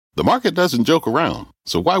The market doesn't joke around,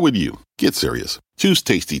 so why would you? Get serious. Choose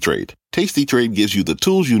Tasty Trade. Tasty Trade gives you the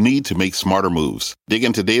tools you need to make smarter moves. Dig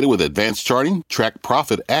into data with advanced charting, track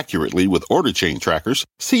profit accurately with order chain trackers,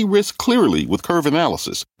 see risk clearly with curve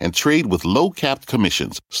analysis, and trade with low-capped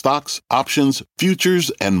commissions, stocks, options,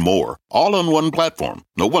 futures, and more. All on one platform.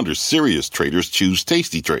 No wonder serious traders choose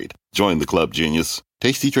Tasty Trade. Join the club, genius.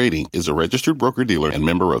 Tasty Trading is a registered broker-dealer and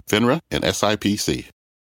member of FINRA and SIPC.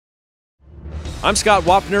 I'm Scott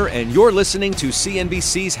Wapner, and you're listening to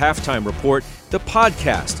CNBC's Halftime Report, the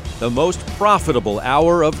podcast, the most profitable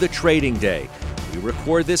hour of the trading day. We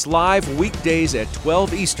record this live weekdays at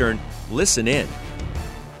 12 Eastern. Listen in.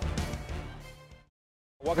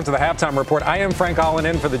 Welcome to the Halftime Report. I am Frank Holland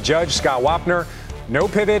in for the judge, Scott Wapner. No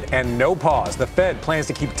pivot and no pause. The Fed plans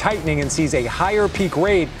to keep tightening and sees a higher peak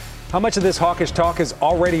rate. How much of this hawkish talk is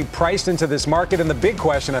already priced into this market? And the big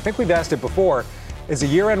question, I think we've asked it before, is a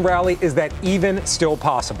year-end rally, is that even still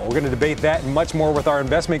possible? We're going to debate that and much more with our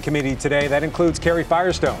investment committee today. That includes Carrie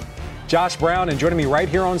Firestone, Josh Brown, and joining me right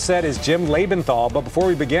here on set is Jim Lebenthal. But before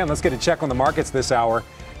we begin, let's get a check on the markets this hour.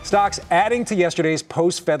 Stocks adding to yesterday's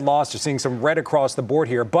post-Fed loss. You're seeing some red across the board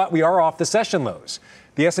here, but we are off the session lows.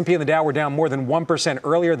 The S&P and the Dow were down more than 1%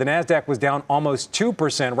 earlier. The Nasdaq was down almost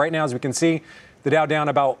 2%. Right now, as we can see, the Dow down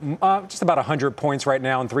about just about 100 points right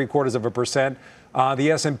now, and 0.75%.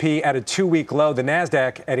 The S&P at a 2-week low, the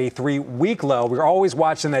Nasdaq at a 3-week low. We're always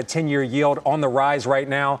watching that 10-year yield on the rise right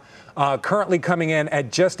now, currently coming in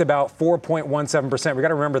at just about 4.17%. We got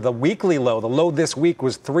to remember the weekly low. The low this week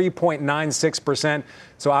was 3.96%.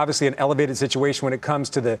 So obviously an elevated situation when it comes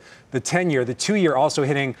to the 10-year. The 2-year also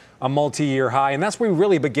hitting a multi-year high. And that's where we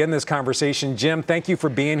really begin this conversation. Jim, thank you for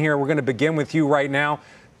being here. We're going to begin with you right now.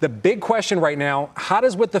 The big question right now, how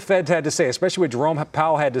does what the Fed had to say, especially what Jerome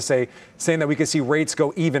Powell had to say, saying that we could see rates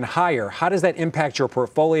go even higher, how does that impact your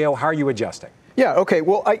portfolio? How are you adjusting? Yeah, okay.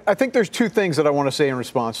 Well, I think there's two things that I want to say in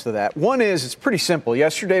response to that. One is it's pretty simple.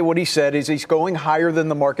 Yesterday, what he said is he's going higher than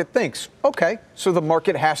the market thinks. Okay, so the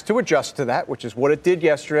market has to adjust to that, which is what it did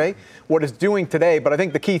yesterday, what it's doing today. But I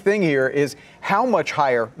think the key thing here is how much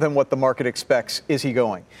higher than what the market expects is he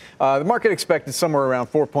going? The market expected somewhere around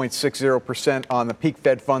 4.60% on the peak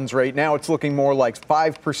Fed funds rate. Now it's looking more like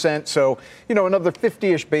 5%. So, another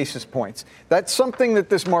 50-ish basis points. That's something that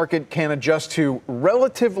this market can adjust to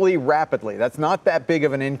relatively rapidly. That's not that big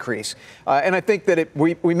of an increase. And I think that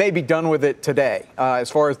we may be done with it today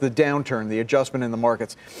as far as the downturn, the adjustment in the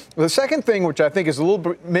markets. The second thing, which I think is a little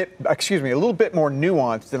bit more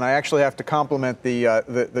nuanced, and I actually have to compliment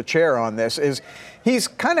the chair on this, is he's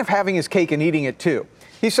kind of having his cake and eating it too.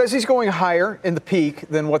 He says he's going higher in the peak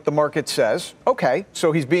than what the market says. Okay,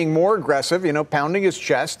 so he's being more aggressive, pounding his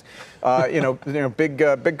chest.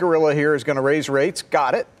 Big gorilla here is going to raise rates.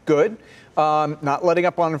 Got it. Good. Not letting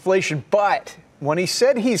up on inflation. But when he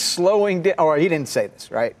said he's slowing down, or he didn't say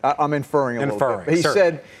this, right? I'm inferring a little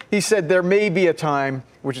bit. He said there may be a time,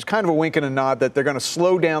 which is kind of a wink and a nod, that they're going to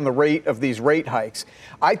slow down the rate of these rate hikes.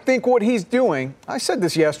 I think what he's doing, I said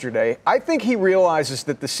this yesterday, I think he realizes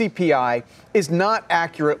that the CPI is not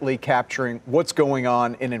accurately capturing what's going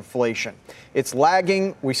on in inflation. It's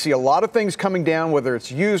lagging. We see a lot of things coming down, whether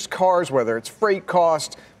it's used cars, whether it's freight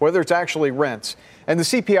costs, whether it's actually rents. And the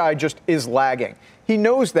CPI just is lagging. He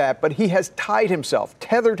knows that, but he has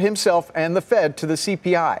tethered himself and the Fed to the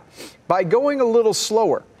CPI. By going a little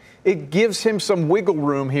slower, it gives him some wiggle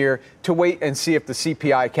room here to wait and see if the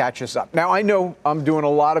CPI catches up. Now, I know I'm doing a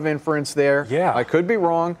lot of inference there. Yeah. I could be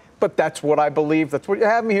wrong, but that's what I believe. That's what you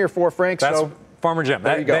have me here for, Frank. So Farmer Jim,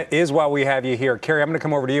 that is why we have you here. Carrie, I'm going to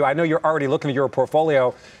come over to you. I know you're already looking at your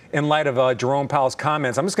portfolio in light of Jerome Powell's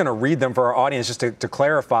comments. I'm just going to read them for our audience just to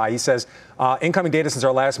clarify. He says, incoming data since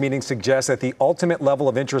our last meeting suggests that the ultimate level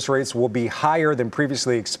of interest rates will be higher than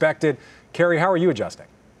previously expected. Carrie, how are you adjusting?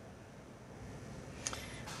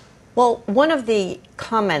 Well, one of the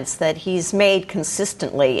comments that he's made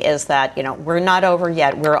consistently is that, we're not over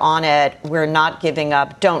yet. We're on it. We're not giving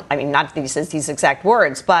up. Not these exact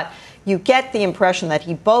words, but you get the impression that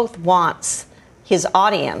he both wants his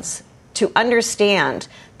audience to understand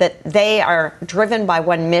that they are driven by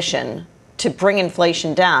one mission to bring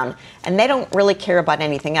inflation down, and they don't really care about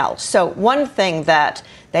anything else. So one thing that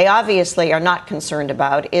they obviously are not concerned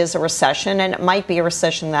about is a recession, and it might be a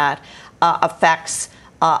recession that affects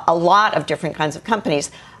a lot of different kinds of companies.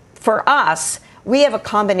 For us, we have a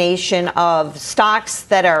combination of stocks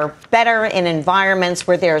that are better in environments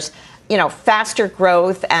where there's faster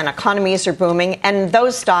growth and economies are booming, and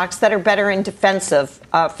those stocks that are better in defensive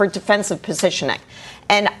positioning.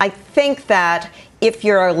 And I think that if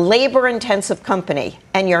you're a labor-intensive company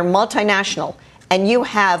and you're multinational and you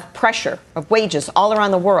have pressure of wages all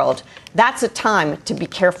around the world, that's a time to be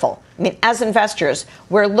careful. I mean, as investors,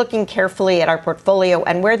 we're looking carefully at our portfolio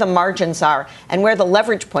and where the margins are and where the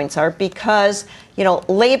leverage points are because,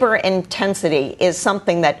 labor intensity is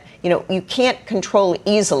something that, you can't control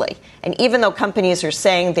easily. And even though companies are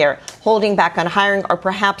saying they're holding back on hiring or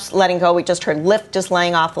perhaps letting go, we just heard Lyft is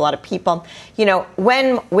laying off a lot of people,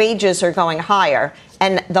 when wages are going higher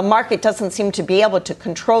and the market doesn't seem to be able to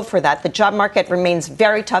control for that, the job market remains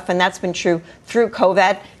very tough, and that's been true through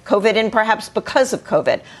COVID and perhaps because of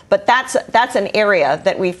COVID. But that's an area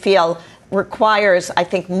that we feel requires, I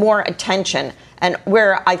think, more attention. And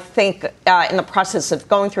we're, I think, in the process of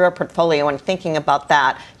going through our portfolio and thinking about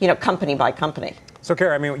that, company by company. So,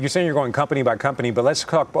 Carrie, you're saying you're going company by company, but let's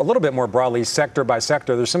talk a little bit more broadly, sector by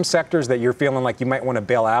sector. There's some sectors that you're feeling like you might want to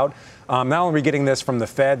bail out. Not only are we getting this from the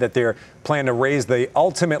Fed that they're planning to raise the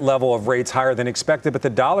ultimate level of rates higher than expected, but the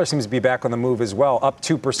dollar seems to be back on the move as well, up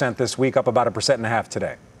 2% this week, up about 1.5%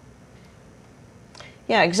 today.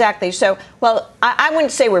 Yeah, exactly. So, I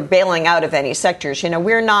wouldn't say we're bailing out of any sectors.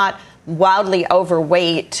 We're not wildly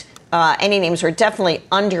overweight any names. We're definitely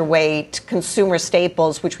underweight consumer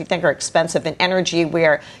staples, which we think are expensive, in energy,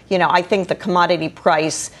 where, I think the commodity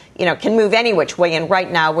price, can move any which way. And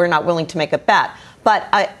right now, we're not willing to make a bet. But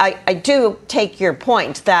I do take your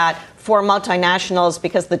point that for multinationals,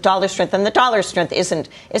 because the dollar strength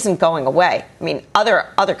isn't going away. I mean,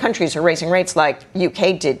 other countries are raising rates like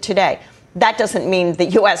UK did today. That doesn't mean the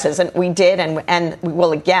U.S. isn't. We did, and we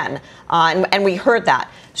will again. And we heard that.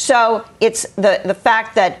 So it's the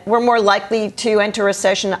fact that we're more likely to enter a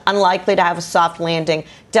recession, unlikely to have a soft landing,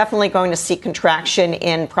 definitely going to see contraction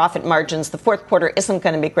in profit margins. The fourth quarter isn't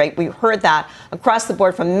going to be great. We heard that across the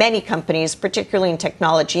board from many companies, particularly in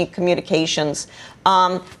technology, communications,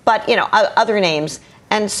 but, other names.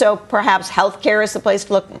 And so perhaps healthcare is the place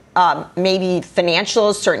to look. Maybe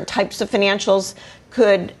financials, certain types of financials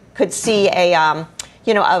could see a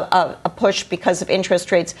push because of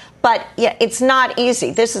interest rates. But yeah, it's not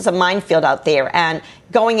easy. This is a minefield out there, and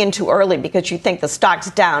going in too early because you think the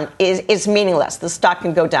stock's down is meaningless. The stock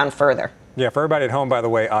can go down further. Yeah, for everybody at home, by the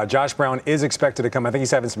way, Josh Brown is expected to come. I think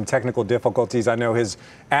he's having some technical difficulties. I know his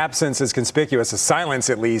absence is conspicuous, a silence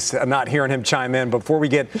at least. I'm not hearing him chime in. Before we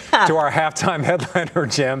get to our halftime headliner,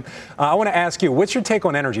 Jim, I want to ask you, what's your take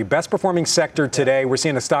on energy? Best performing sector today. We're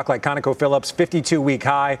seeing a stock like ConocoPhillips, 52-week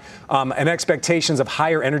high, and expectations of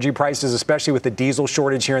higher energy prices, especially with the diesel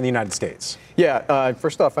shortage here in the United States. Yeah,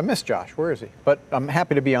 first off, I miss Josh. Where is he? But I'm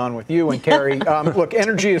happy to be on with you and Carrie. Look,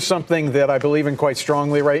 energy is something that I believe in quite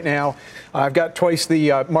strongly right now. I've got twice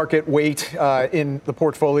the market weight in the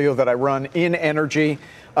portfolio that I run in energy.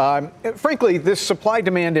 Frankly, this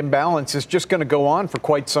supply-demand imbalance is just going to go on for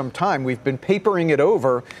quite some time. We've been papering it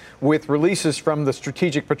over with releases from the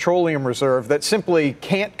Strategic Petroleum Reserve that simply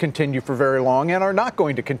can't continue for very long and are not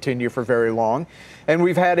going to continue for very long. And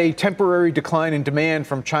we've had a temporary decline in demand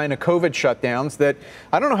from China COVID shutdowns that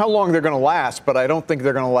I don't know how long they're going to last, but I don't think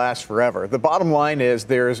they're going to last forever. The bottom line is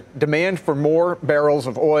there's demand for more barrels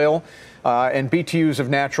of oil and BTUs of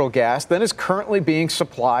natural gas than is currently being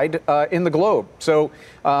supplied in the globe. So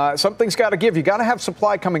something's got to give. You got to have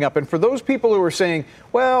supply coming up. And for those people who are saying,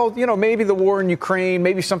 well, maybe the war in Ukraine,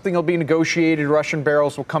 maybe something will be negotiated, Russian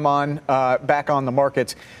barrels will come on back on the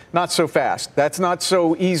markets. Not so fast. That's not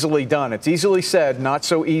so easily done. It's easily said, not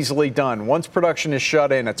so easily done. Once production is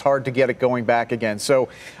shut in, it's hard to get it going back again. So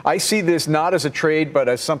I see this not as a trade, but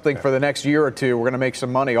as something for the next year or two. We're going to make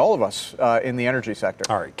some money, all of us, in the energy sector.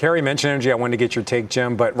 All right. Carrie mentioned energy. I wanted to get your take,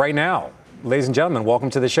 Jim. But right now, ladies and gentlemen, welcome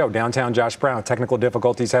to the show. Downtown Josh Brown. Technical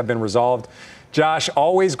difficulties have been resolved. Josh,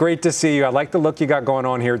 always great to see you. I like the look you got going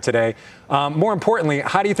on here today. More importantly,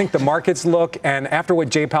 how do you think the markets look? And after what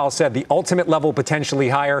Jay Powell said, the ultimate level potentially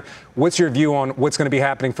higher, what's your view on what's going to be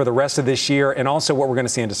happening for the rest of this year and also what we're going to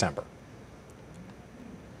see in December?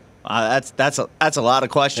 That's a lot of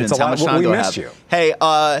questions. How much time do I have? You.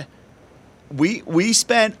 Hey, we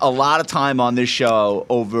spent a lot of time on this show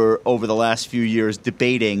over the last few years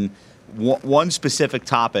debating one specific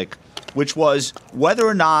topic, which was whether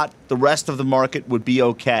or not the rest of the market would be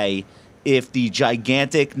okay if the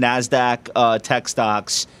gigantic NASDAQ tech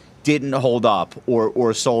stocks didn't hold up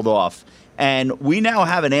or sold off. And we now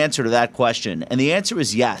have an answer to that question. And the answer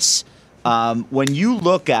is yes. When you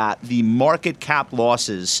look at the market cap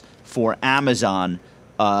losses for Amazon,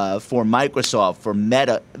 for Microsoft, for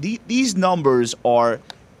Meta, these numbers are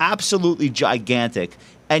absolutely gigantic.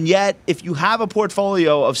 And yet, if you have a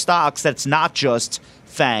portfolio of stocks that's not just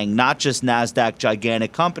FANG, not just NASDAQ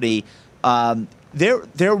gigantic company,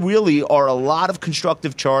 there really are a lot of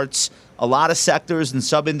constructive charts, a lot of sectors and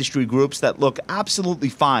sub-industry groups that look absolutely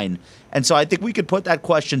fine. And so I think we could put that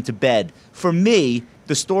question to bed. For me,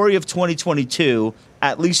 the story of 2022,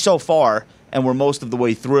 at least so far, and we're most of the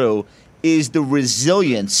way through, is the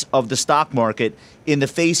resilience of the stock market in the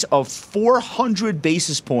face of 400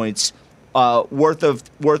 basis points worth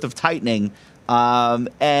of tightening,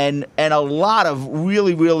 and a lot of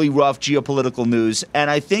really, really rough geopolitical news.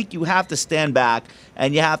 And I think you have to stand back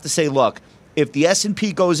and you have to say, look, if the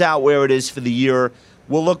S&P goes out where it is for the year,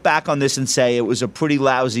 we'll look back on this and say it was a pretty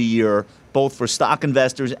lousy year, both for stock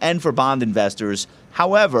investors and for bond investors.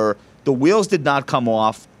 However, the wheels did not come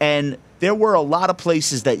off, and there were a lot of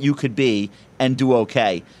places that you could be and do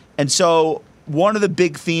okay. And so one of the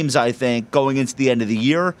big themes, I think, going into the end of the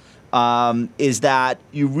year is that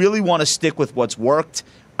you really want to stick with what's worked.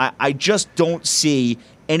 I just don't see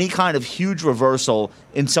any kind of huge reversal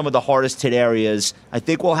in some of the hardest hit areas. I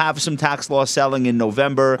think we'll have some tax loss selling in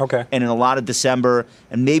November and in a lot of December,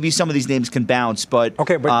 and maybe some of these names can bounce. But, but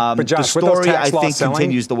Josh, the story, I think, selling,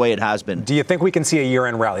 continues the way it has been. Do you think we can see a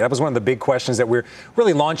year-end rally? That was one of the big questions that we're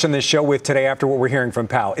really launching this show with today after what we're hearing from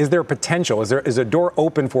Powell. Is there potential? Is a door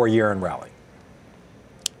open for a year-end rally?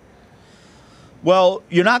 Well,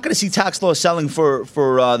 you're not going to see tax loss selling for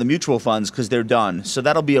the mutual funds because they're done. So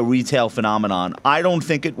that'll be a retail phenomenon. I don't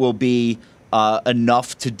think it will be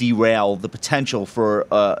enough to derail the potential for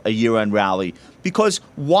a year-end rally. Because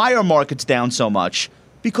why are markets down so much?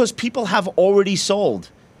 Because people have already sold.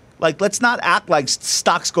 Like, let's not act like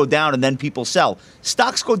stocks go down and then people sell.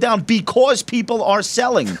 Stocks go down because people are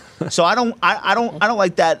selling. So I don't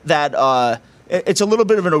like that. It's a little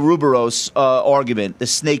bit of an Ouroboros argument, the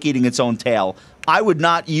snake eating its own tail. I would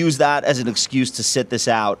not use that as an excuse to sit this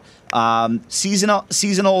out.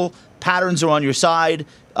 Seasonal patterns are on your side.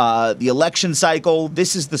 The election cycle,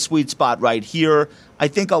 this is the sweet spot right here. I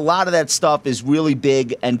think a lot of that stuff is really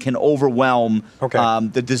big and can overwhelm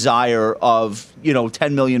the desire of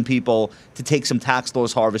 10 million people to take some tax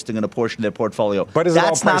loss harvesting in a portion of their portfolio. But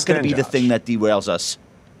that's not going to be the thing that derails us.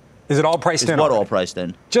 Is it all priced in? What all priced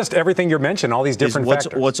in? Just everything you mentioned, all these different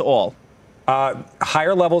factors. What's all?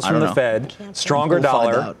 Higher levels from the Fed, stronger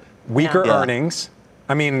dollar, weaker earnings.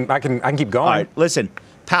 I mean, I can keep going. All right, listen.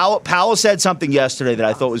 Powell said something yesterday that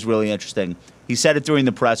I thought was really interesting. He said it during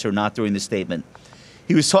the presser, not during the statement.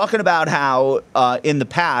 He was talking about how in the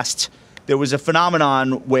past there was a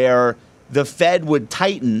phenomenon where the Fed would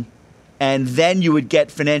tighten and then you would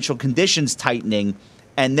get financial conditions tightening,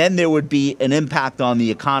 and then there would be an impact on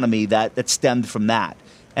the economy that stemmed from that.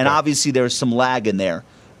 And obviously there's some lag in there.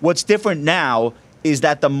 What's different now is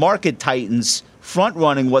that the market tightens,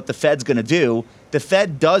 front-running what the Fed's going to do. The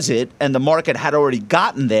Fed does it, and the market had already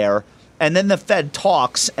gotten there. And then the Fed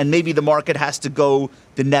talks, and maybe the market has to go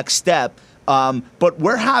the next step. But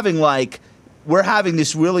we're having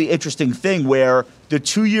this really interesting thing where the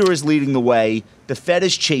 2-year is leading the way. The Fed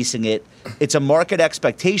is chasing it. It's a market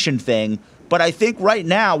expectation thing. But I think right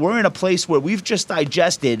now we're in a place where we've just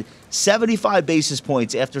digested 75 basis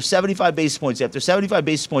points after 75 basis points after 75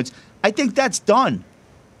 basis points. I think that's done.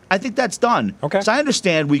 Okay. So I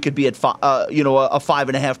understand we could be at a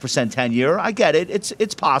 5.5% 10-year. I get it.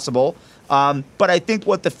 It's possible. But I think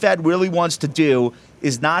what the Fed really wants to do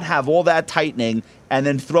is not have all that tightening and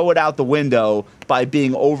then throw it out the window by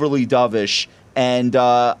being overly dovish. And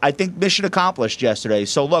I think mission accomplished yesterday.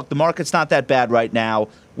 So, look, the market's not that bad right now.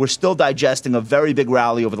 We're still digesting a very big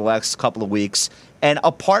rally over the last couple of weeks. And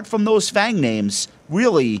apart from those FANG names,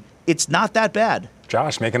 really, it's not that bad.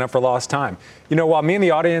 Josh, making up for lost time. While me and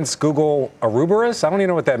the audience Google Ouroboros, I don't even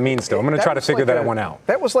know what that means still. I'm going to try to figure that one out.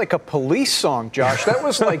 That was like a Police song, Josh. That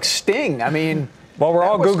was like Sting. I mean... Well, we're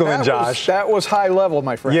all Googling, Josh. That was high level,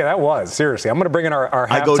 my friend. Yeah, that was. Seriously. I'm going to bring in our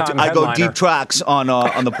halftime headliner. I go deep tracks on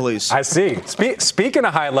the Police. I see. Speaking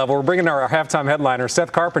of high level, we're bringing our halftime headliner,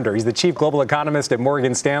 Seth Carpenter. He's the chief global economist at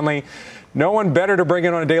Morgan Stanley. No one better to bring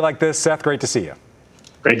in on a day like this. Seth, great to see you.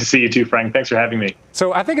 Great to see you too, Frank. Thanks for having me.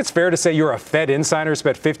 So I think it's fair to say you're a Fed insider,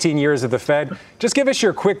 spent 15 years at the Fed. Just give us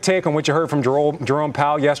your quick take on what you heard from Jerome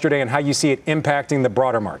Powell yesterday and how you see it impacting the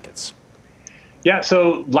broader markets. Yeah,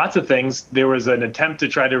 so lots of things. There was an attempt to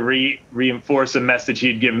try to reinforce a message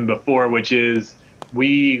he'd given before, which is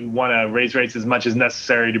we want to raise rates as much as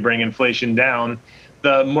necessary to bring inflation down.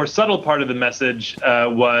 The more subtle part of the message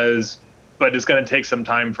was, but it's going to take some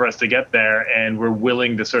time for us to get there, and we're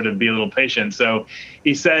willing to sort of be a little patient. So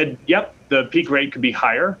he said, yep, the peak rate could be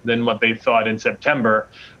higher than what they thought in September.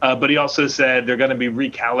 But he also said they're going to be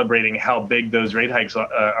recalibrating how big those rate hikes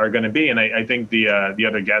are going to be. And I think the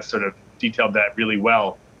other guests sort of detailed that really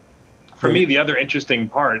well. For me, the other interesting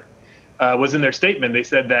part was in their statement. They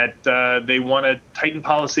said that they want to tighten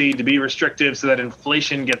policy to be restrictive so that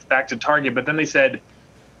inflation gets back to target. But then they said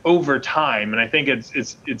over time, and I think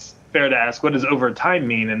it's fair to ask, what does over time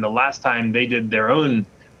mean? And the last time they did their own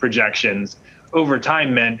projections, over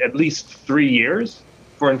time meant at least 3 years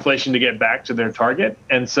for inflation to get back to their target.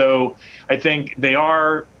 And so I think they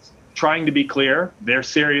are trying to be clear. They're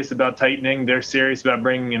serious about tightening. They're serious about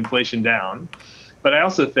bringing inflation down. But I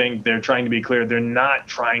also think they're trying to be clear. They're not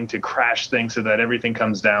trying to crash things so that everything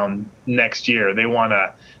comes down next year. They want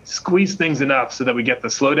to squeeze things enough so that we get the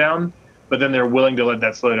slowdown, but then they're willing to let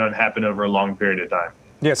that slowdown happen over a long period of time.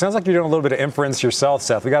 Yeah, it sounds like you're doing a little bit of inference yourself,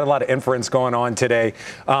 Seth. We got a lot of inference going on today.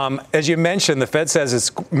 As you mentioned, the Fed says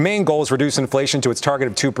its main goal is reduce inflation to its target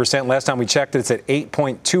of 2%. Last time we checked, it's at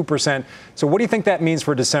 8.2%. So what do you think that means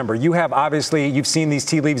for December? You've seen these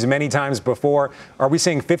tea leaves many times before. Are we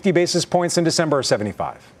seeing 50 basis points in December or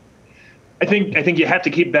 75? I think you have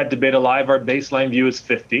to keep that debate alive. Our baseline view is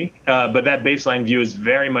 50, but that baseline view is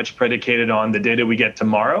very much predicated on the data we get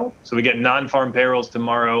tomorrow. So we get non-farm payrolls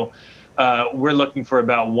tomorrow. We're looking for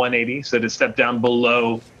about 180, so to step down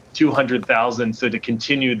below 200,000, so to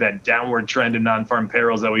continue that downward trend in non-farm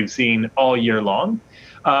payrolls that we've seen all year long.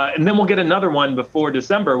 And then we'll get another one before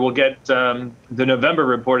December. We'll get the November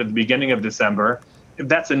report at the beginning of December. If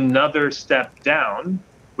that's another step down,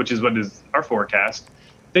 which is what is our forecast,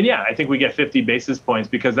 then yeah, I think we get 50 basis points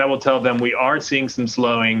because that will tell them we are seeing some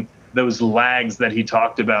slowing. Those lags that he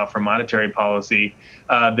talked about for monetary policy,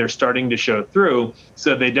 they're starting to show through,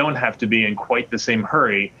 so they don't have to be in quite the same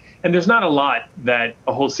hurry. And there's not a lot that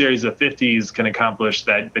a whole series of 50s can accomplish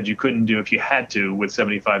that you couldn't do if you had to with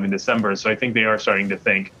 75 in December. So I think they are starting to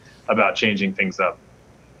think about changing things up.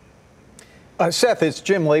 Seth, it's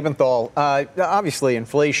Jim Lebenthal. Obviously,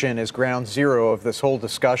 inflation is ground zero of this whole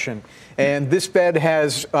discussion. And this Fed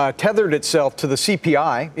has tethered itself to the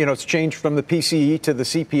CPI. You know, it's changed from the PCE to the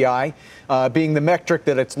CPI, being the metric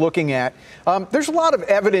that it's looking at. There's a lot of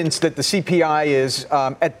evidence that the CPI is,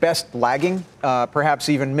 at best, lagging, perhaps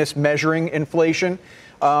even mismeasuring inflation.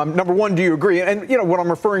 Number one, do you agree? And, you know, what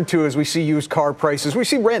I'm referring to is we see used car prices. We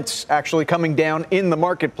see rents actually coming down in the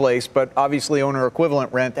marketplace, but obviously owner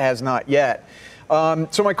equivalent rent has not yet.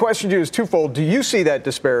 So my question to you is twofold. Do you see that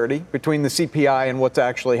disparity between the CPI and what's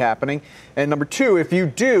actually happening? And number two, if you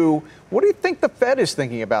do, what do you think the Fed is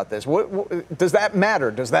thinking about this? What does that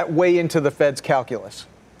matter? Does that weigh into the Fed's calculus?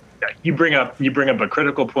 Yeah, you bring up a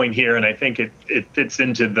critical point here, and I think it fits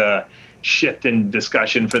into the shift in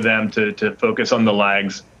discussion for them to focus on the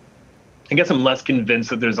lags. I guess I'm less convinced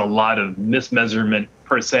that there's a lot of mismeasurement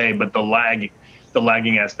per se, but the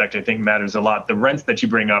lagging aspect I think matters a lot. The rents that you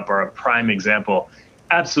bring up are a prime example.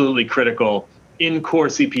 Absolutely critical. In core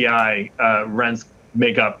CPI, rents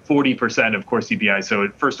make up 40% of core CPI. So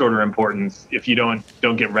at first order importance, if you don't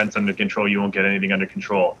get rents under control, you won't get anything under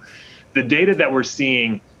control. The data that we're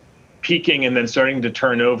seeing peaking and then starting to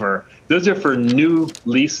turn over, those are for new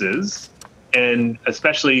leases, and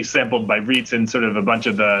especially sampled by REITs in sort of a bunch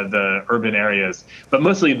of the urban areas. But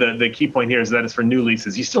mostly the key point here is that it's for new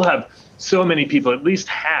leases. You still have so many people, at least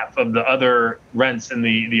half of the other rents in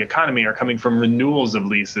the economy are coming from renewals of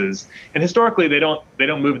leases. And historically, they don't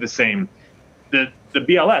move the same. The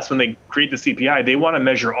BLS, when they create the CPI, they want to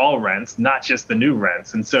measure all rents, not just the new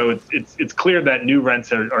rents. And so it's clear that new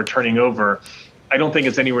rents are turning over. I don't think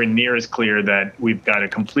it's anywhere near as clear that we've got a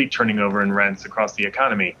complete turning over in rents across the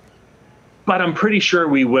economy. But I'm pretty sure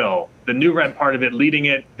we will. The new rent part of it, leading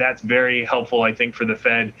it, that's very helpful, I think, for the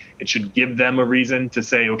Fed. It should give them a reason to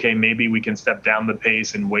say, okay, maybe we can step down the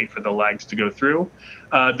pace and wait for the lags to go through.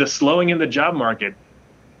 The slowing in the job market.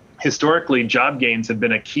 Historically, job gains have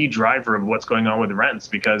been a key driver of what's going on with rents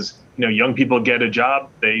because, you know, young people get a job,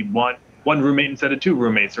 they want one roommate instead of two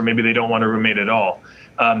roommates, or maybe they don't want a roommate at all.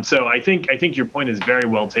 So I think your point is very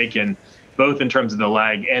well taken, both in terms of the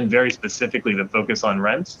lag and very specifically the focus on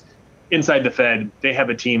rents. Inside the Fed, they have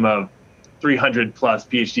a team of 300 plus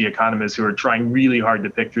PhD economists who are trying really hard to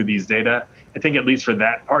pick through these data. I think at least for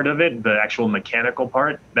that part of it, the actual mechanical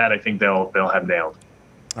part, that I think they'll have nailed.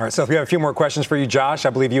 All right, Seth, we have a few more questions for you. Josh, I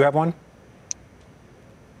believe you have one.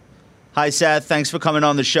 Hi, Seth. Thanks for coming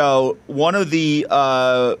on the show. During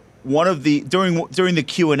the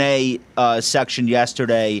Q&A section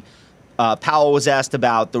yesterday, Powell was asked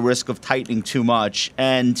about the risk of tightening too much,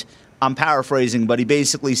 and I'm paraphrasing, but he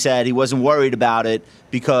basically said he wasn't worried about it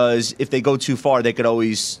because if they go too far, they could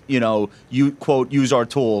always, quote, use our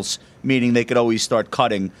tools, meaning they could always start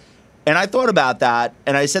cutting. And I thought about that,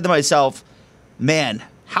 and I said to myself, man,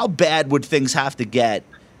 how bad would things have to get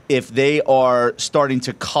if they are starting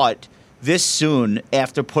to cut this soon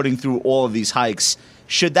after putting through all of these hikes?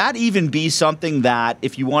 Should that even be something that,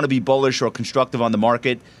 if you want to be bullish or constructive on the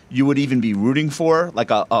market, you would even be rooting for,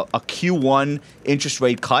 like a Q1 interest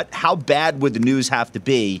rate cut? How bad would the news have to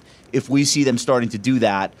be if we see them starting to do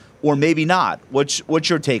that, or maybe not? What's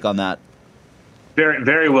your take on that? Very,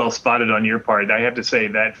 very well spotted on your part. I have to say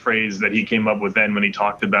that phrase that he came up with then when he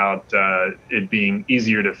talked about it being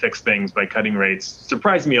easier to fix things by cutting rates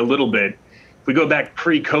surprised me a little bit. If we go back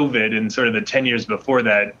pre-COVID and sort of the 10 years before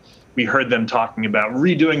that, we heard them talking about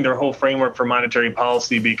redoing their whole framework for monetary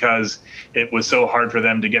policy because it was so hard for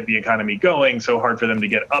them to get the economy going, so hard for them to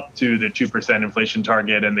get up to the 2% inflation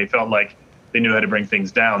target, and they felt like they knew how to bring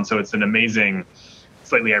things down. So it's an amazing,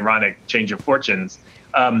 slightly ironic change of fortunes.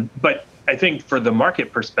 But I think for the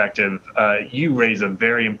market perspective, you raise a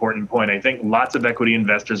very important point. I think lots of equity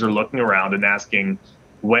investors are looking around and asking,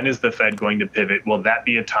 when is the Fed going to pivot? Will that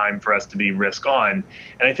be a time for us to be risk on?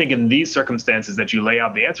 And I think in these circumstances that you lay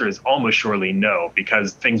out, the answer is almost surely no,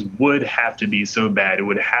 because things would have to be so bad. It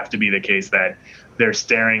would have to be the case that they're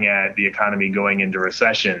staring at the economy going into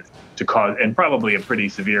recession to cause, and probably a pretty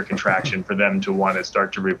severe contraction for them to want to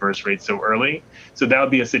start to reverse rates so early. So that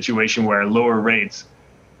would be a situation where lower rates,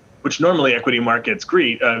 which normally equity markets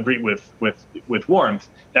greet with warmth,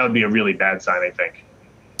 that would be a really bad sign, I think.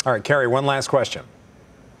 All right, Carrie, one last question.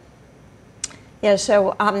 Yeah,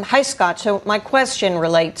 so hi, Scott. So my question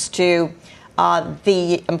relates to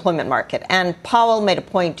the employment market. And Powell made a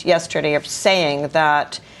point yesterday of saying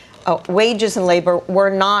that wages and labor were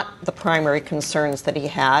not the primary concerns that he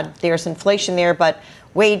had. There's inflation there, but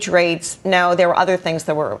wage rates, no, there were other things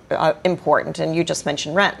that were important, and you just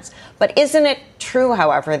mentioned rents. But isn't it true,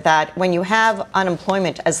 however, that when you have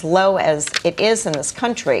unemployment as low as it is in this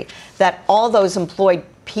country, that all those employed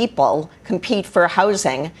people compete for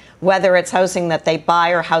housing, whether it's housing that they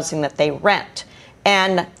buy or housing that they rent?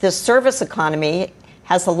 And the service economy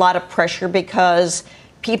has a lot of pressure because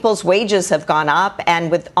people's wages have gone up,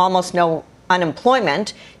 and with almost no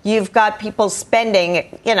unemployment, you've got people spending,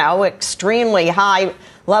 extremely high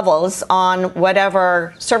levels on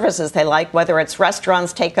whatever services they like, whether it's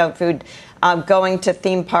restaurants, takeout food, going to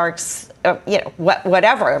theme parks,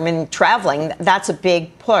 whatever. I mean, traveling, that's a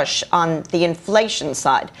big push on the inflation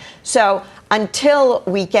side. So until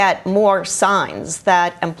we get more signs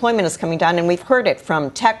that employment is coming down, and we've heard it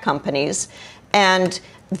from tech companies, and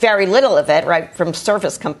very little of it, right, from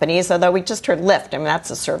service companies, although we just heard Lyft. I mean, that's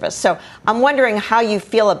a service. So I'm wondering how you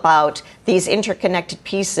feel about these interconnected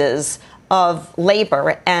pieces of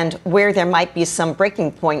labor and where there might be some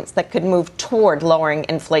breaking points that could move toward lowering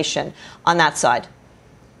inflation on that side.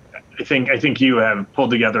 I think you have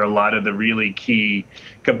pulled together a lot of the really key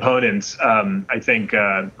components. I think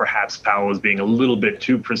perhaps Powell is being a little bit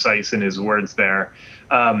too precise in his words there,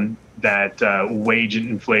 that wage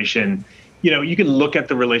inflation, you can look at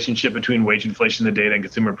the relationship between wage inflation, the data, and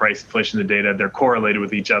consumer price inflation, the data. They're correlated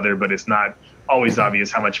with each other, but it's not always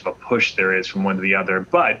obvious how much of a push there is from one to the other.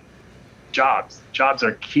 But jobs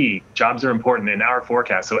are key. Jobs are important in our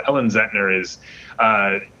forecast. So Ellen Zentner is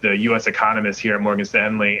the U.S. economist here at Morgan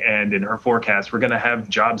Stanley, and in her forecast, we're going to have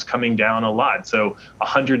jobs coming down a lot. So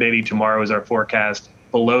 180 tomorrow is our forecast.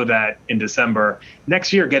 Below that in December.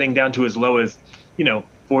 Next year, getting down to as low as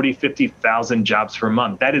 40, 50,000 jobs per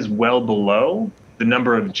month. That is well below the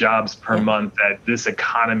number of jobs per month that this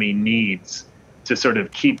economy needs to sort of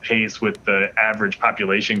keep pace with the average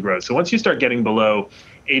population growth. So once you start getting below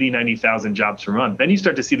 80, 90,000 jobs per month, then you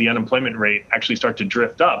start to see the unemployment rate actually start to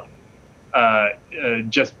drift up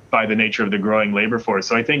just by the nature of the growing labor force.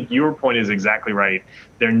 So I think your point is exactly right.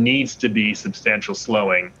 There needs to be substantial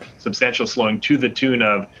slowing to the tune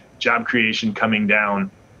of job creation coming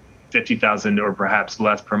down 50,000 or perhaps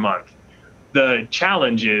less per month. The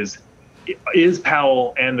challenge is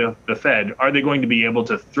Powell and the Fed, are they going to be able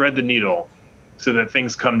to thread the needle so that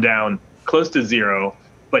things come down close to zero,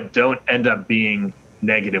 but don't end up being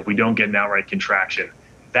negative? We don't get an outright contraction.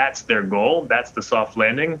 That's their goal. That's the soft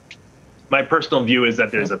landing. My personal view is that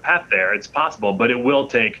there's a path there. It's possible, but it will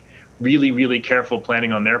take really, really careful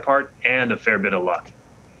planning on their part and a fair bit of luck.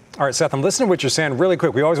 All right, Seth, I'm listening to what you're saying really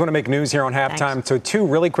quick. We always want to make news here on Halftime. Thanks. So 2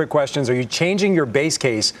 really quick questions. Are you changing your base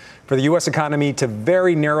case for the U.S. economy to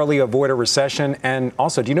very narrowly avoid a recession? And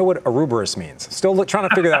also, do you know what Ouroboros means? Still trying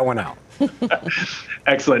to figure that one out.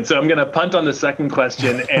 Excellent. So I'm going to punt on the second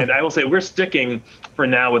question. And I will say we're sticking for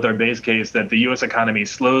now with our base case that the U.S. economy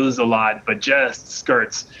slows a lot, but just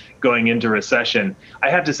skirts going into recession. I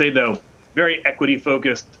have to say, though, very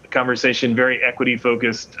equity-focused conversation, very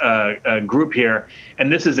equity-focused group here. And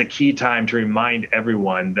this is a key time to remind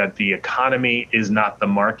everyone that the economy is not the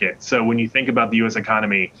market. So when you think about the U.S.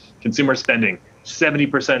 economy, consumer spending,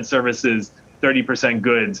 70% services, 30%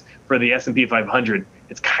 goods. For the S&P 500,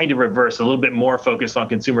 it's kind of reversed, a little bit more focused on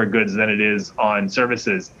consumer goods than it is on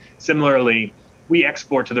services. Similarly, we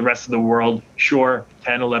export to the rest of the world, sure,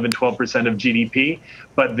 10, 11, 12% of GDP,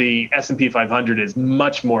 but the S&P 500 is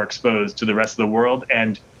much more exposed to the rest of the world,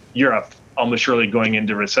 and Europe almost surely going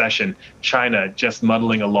into recession, China just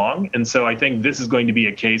muddling along. And so I think this is going to be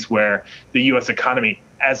a case where the U.S. economy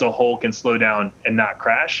as a whole can slow down and not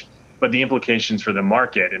crash, but the implications for the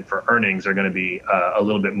market and for earnings are going to be a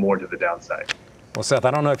little bit more to the downside. Well, Seth,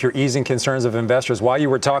 I don't know if you're easing concerns of investors. While you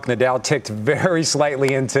were talking, the Dow ticked very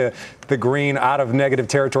slightly into the green, out of negative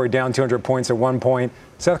territory, down 200 points at one point.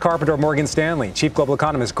 Seth Carpenter of Morgan Stanley, Chief Global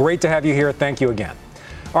Economist. Great to have you here. Thank you again.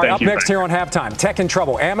 All right, up next here on Halftime, tech in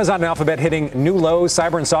trouble. Amazon and Alphabet hitting new lows.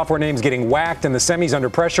 Cyber and software names getting whacked and the semis under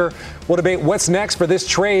pressure. We'll debate what's next for this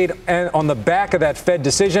trade and on the back of that Fed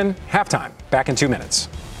decision. Halftime, back in 2 minutes.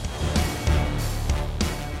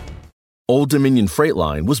 Old Dominion Freight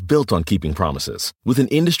Line was built on keeping promises. With an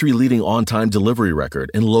industry-leading on-time delivery record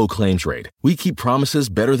and low claims rate, we keep promises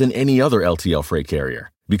better than any other LTL freight carrier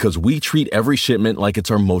because we treat every shipment like it's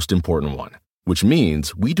our most important one, which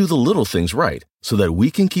means we do the little things right so that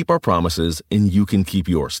we can keep our promises and you can keep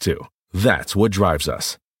yours too. That's what drives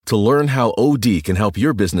us. To learn how OD can help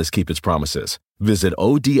your business keep its promises, visit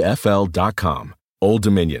odfl.com. Old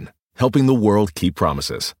Dominion, helping the world keep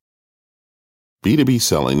promises. B2B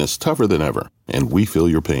selling is tougher than ever, and we feel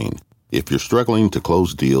your pain. If you're struggling to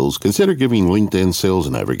close deals, consider giving LinkedIn Sales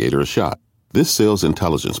Navigator a shot. This sales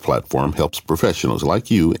intelligence platform helps professionals like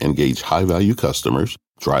you engage high-value customers,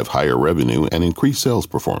 drive higher revenue, and increase sales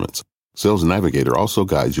performance. Sales Navigator also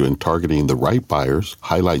guides you in targeting the right buyers,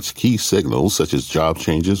 highlights key signals such as job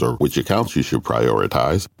changes or which accounts you should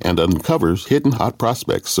prioritize, and uncovers hidden hot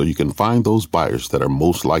prospects so you can find those buyers that are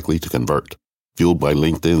most likely to convert. Fueled by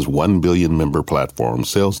LinkedIn's 1 billion member platform,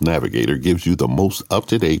 Sales Navigator gives you the most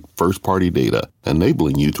up-to-date first-party data,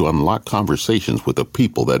 enabling you to unlock conversations with the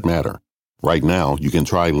people that matter. Right now, you can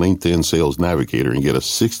try LinkedIn Sales Navigator and get a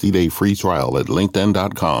 60-day free trial at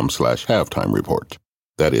linkedin.com/halftime report.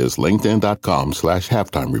 That is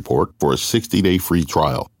linkedin.com/halftime report for a 60-day free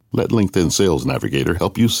trial. Let LinkedIn Sales Navigator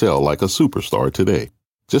help you sell like a superstar today.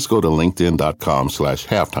 Just go to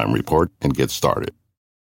linkedin.com/halftime report and get started.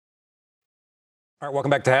 All right,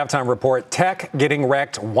 welcome back to Halftime Report. Tech getting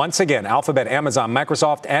wrecked once again. Alphabet, Amazon,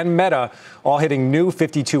 Microsoft, and Meta all hitting new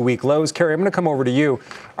 52-week lows. Kerry, I'm going to come over to you.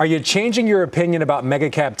 Are you changing your opinion about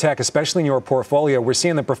mega cap tech, especially in your portfolio? We're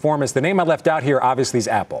seeing the performance. The name I left out here, obviously, is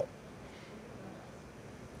Apple.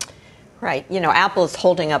 Right. You know, Apple is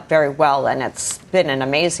holding up very well, and it's been an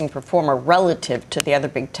amazing performer relative to the other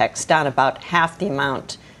big techs, down about half the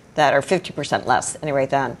amount that are 50% less, anyway,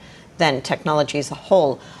 than technology as a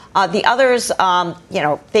whole. The others,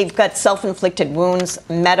 they've got self-inflicted wounds.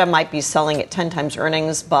 Meta might be selling at 10 times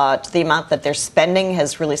earnings, but the amount that they're spending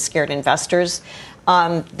has really scared investors.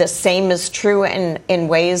 The same is true in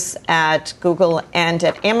ways at Google and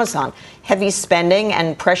at Amazon. Heavy spending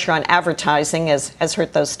and pressure on advertising has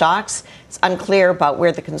hurt those stocks. It's unclear about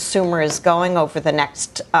where the consumer is going over the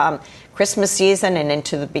next Christmas season and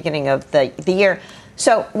into the beginning of the year.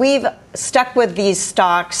 So we've stuck with these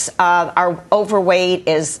stocks. Our overweight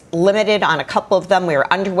is limited on a couple of them. We are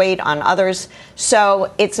underweight on others. So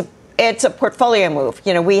it's a portfolio move.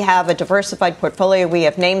 You know, we have a diversified portfolio. We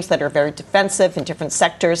have names that are very defensive in different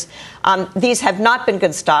sectors. These have not been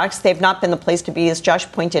good stocks. They've not been the place to be, as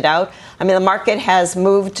Josh pointed out. I mean, the market has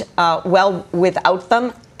moved well without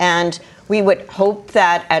them, and we would hope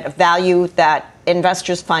that at a value that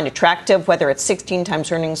investors find attractive, whether it's 16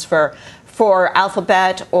 times earnings for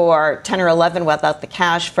Alphabet or 10 or 11 without the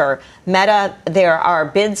cash for Meta, there are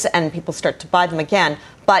bids and people start to buy them again.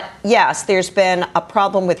 But yes, there's been a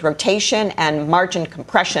problem with rotation and margin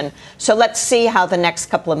compression. So let's see how the next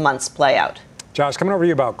couple of months play out. Josh, coming over to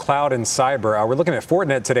you about cloud and cyber. We're looking at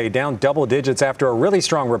Fortinet today, down double digits after a really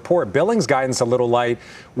strong report. Billings guidance a little light.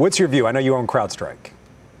 What's your view? I know you own CrowdStrike.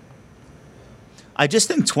 I just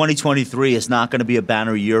think 2023 is not going to be a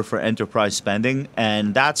banner year for enterprise spending,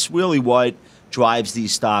 and that's really what drives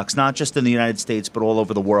these stocks, not just in the United States, but all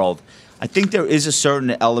over the world. I think there is a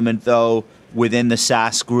certain element, though, within the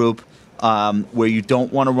SaaS group where you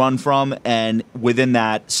don't want to run from, and within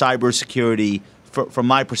that, cybersecurity, from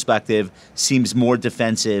my perspective, seems more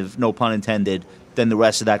defensive, no pun intended, than the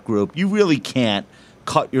rest of that group. You really can't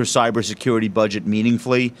cut your cybersecurity budget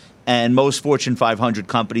meaningfully. And most Fortune 500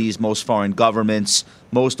 companies, most foreign governments,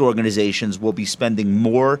 most organizations will be spending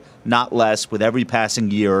more, not less, with every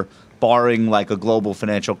passing year barring like a global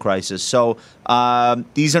financial crisis. So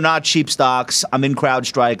these are not cheap stocks. I'm in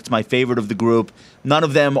CrowdStrike. It's my favorite of the group. None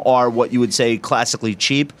of them are what you would say classically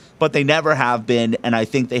cheap, but they never have been, and I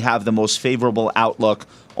think they have the most favorable outlook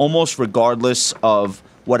almost regardless of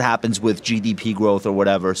what happens with GDP growth or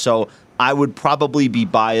whatever. So I would probably be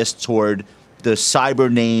biased toward the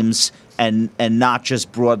cyber names and not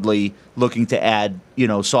just broadly looking to add,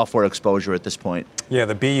 software exposure at this point. Yeah,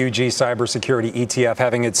 the BUG cybersecurity ETF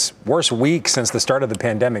having its worst week since the start of the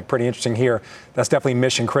pandemic. Pretty interesting here. That's definitely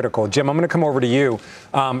mission critical. Jim, I'm going to come over to you.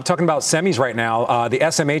 Talking about semis right now, the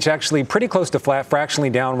SMH actually pretty close to flat, fractionally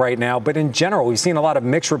down right now. But in general, we've seen a lot of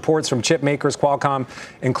mixed reports from chip makers, Qualcomm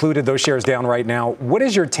included, those shares down right now. What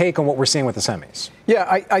is your take on what we're seeing with the semis?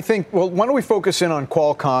 Yeah, I think, why don't we focus in on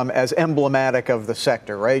Qualcomm as emblematic of the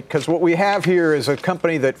sector, right? Because what we have here is a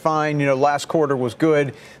company that last quarter was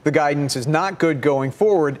good. The guidance is not good going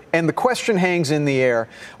forward. And the question hangs in the air.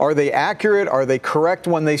 Are they accurate? Are they correct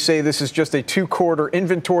when they say this is just a 2-quarter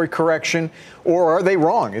inventory correction? Or are they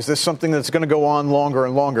wrong? Is this something that's going to go on longer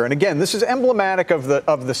and longer? And again, this is emblematic of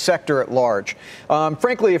the sector at large.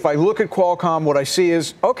 Frankly, if I look at Qualcomm, what I see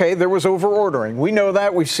is, okay, there was over-ordering. We know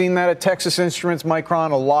that. We've seen that at Texas Instruments,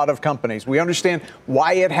 Micron, a lot of companies. We understand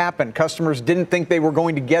why it happened. Customers didn't think they were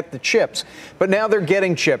going to get the chips. But now they're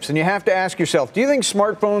getting chips. And you have to ask yourself, do you think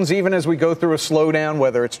smartphones, even as we go through a slowdown,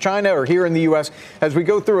 whether it's China or here in the U.S., as we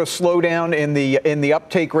go through a slowdown in the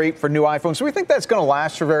uptake rate for new iPhones, do we think that's going to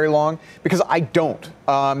last for very long? Because I don't.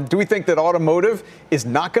 Do we think that automotive is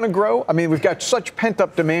not going to grow? I mean, we've got such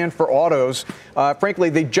pent-up demand for autos. Frankly,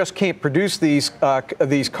 they just can't produce these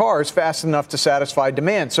cars fast enough to satisfy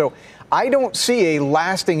demand. So I don't see a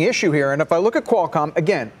lasting issue here. And if I look at Qualcomm,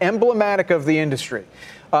 again, emblematic of the industry.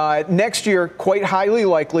 Next year, quite highly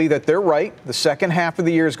likely that they're right. The second half of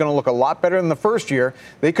the year is going to look a lot better than the first year.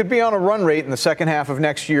 They could be on a run rate in the second half of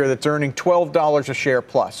next year that's earning $12 a share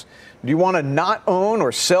plus. Do you want to not own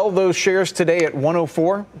or sell those shares today at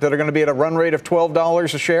 104 that are going to be at a run rate of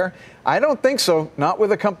 $12 a share? I don't think so. Not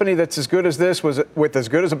with a company that's as good as this, with as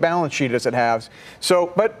good as a balance sheet as it has.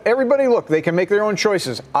 So, but everybody, look, they can make their own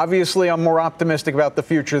choices. Obviously, I'm more optimistic about the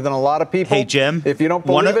future than a lot of people. Hey, Jim. If you don't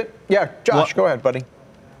believe it, yeah, Josh, go ahead, buddy.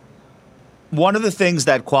 One of the things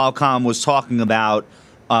that Qualcomm was talking about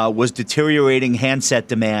was deteriorating handset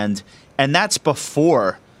demand, and that's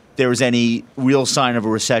before there was any real sign of a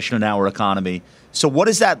recession in our economy. So what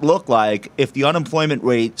does that look like if the unemployment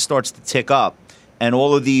rate starts to tick up and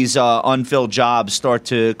all of these unfilled jobs start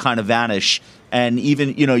to kind of vanish? And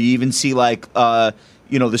even, you even see like, the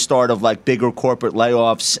start of like bigger corporate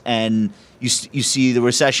layoffs, and you see the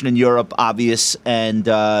recession in Europe obvious, and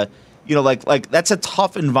like that's a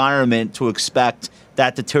tough environment to expect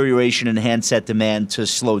that deterioration in handset demand to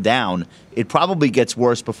slow down. It probably gets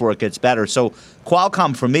worse before it gets better. So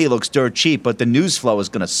Qualcomm for me looks dirt cheap, but the news flow is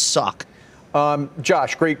going to suck.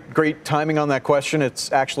 Josh, great timing on that question.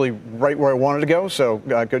 It's actually right where I wanted to go. So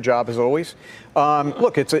good job as always.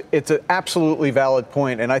 Look, it's an absolutely valid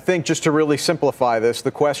point. And I think just to really simplify this,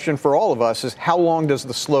 the question for all of us is how long does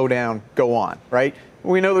the slowdown go on, right?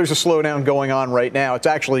 We know there's a slowdown going on right now. It's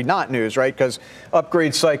actually not news, right? Because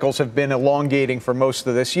upgrade cycles have been elongating for most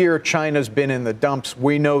of this year. China's been in the dumps.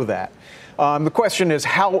 We know that. The question is,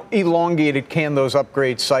 how elongated can those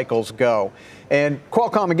upgrade cycles go? And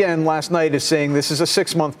Qualcomm, again, last night is saying this is a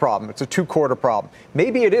 6-month problem. It's a 2-quarter problem.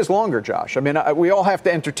 Maybe it is longer, Josh. I mean, we all have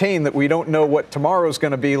to entertain that we don't know what tomorrow's going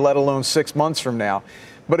to be, let alone 6 months from now.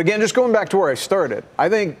 But again, just going back to where I started, I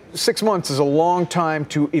think 6 months is a long time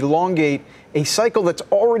to elongate a cycle that's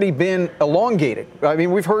already been elongated. I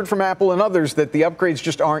mean, we've heard from Apple and others that the upgrades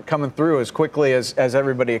just aren't coming through as quickly as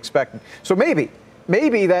everybody expected. So maybe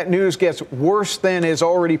that news gets worse than is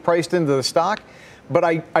already priced into the stock. But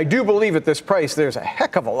I do believe at this price, there's a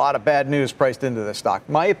heck of a lot of bad news priced into this stock.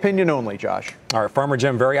 My opinion only, Josh. All right, Farmer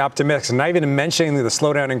Jim, very optimistic. Not even mentioning the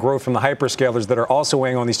slowdown in growth from the hyperscalers that are also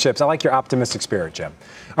weighing on these chips. I like your optimistic spirit, Jim.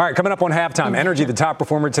 All right, coming up on halftime, energy, the top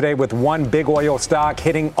performer today with one big oil stock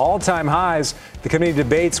hitting all-time highs. The committee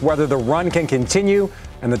debates whether the run can continue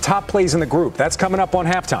and the top plays in the group. That's coming up on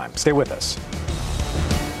halftime. Stay with us.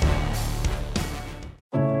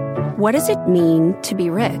 What does it mean to be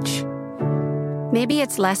rich? Maybe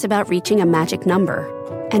it's less about reaching a magic number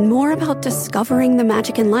and more about discovering the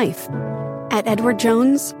magic in life. At Edward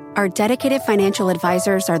Jones, our dedicated financial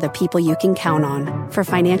advisors are the people you can count on for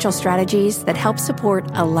financial strategies that help support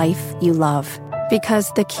a life you love.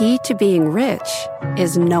 Because the key to being rich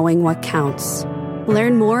is knowing what counts.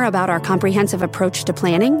 Learn more about our comprehensive approach to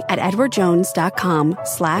planning at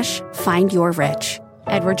edwardjones.com/findyourrich.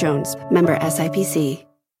 Edward Jones, member SIPC.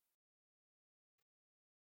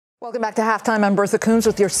 Welcome back to Halftime. I'm Bertha Coombs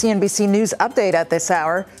with your CNBC News update at this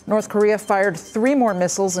hour. North Korea fired 3 more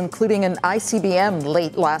missiles, including an ICBM,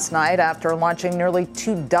 late last night after launching nearly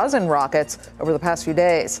 24 rockets over the past few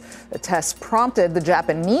days. The tests prompted the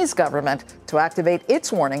Japanese government to activate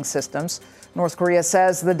its warning systems. North Korea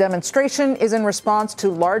says the demonstration is in response to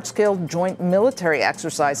large-scale joint military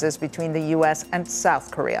exercises between the U.S. and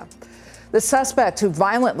South Korea. The suspect who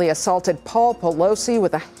violently assaulted Paul Pelosi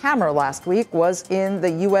with a hammer last week was in the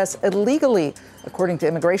U.S. illegally, according to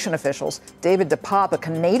immigration officials. David DePape, a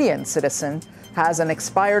Canadian citizen, has an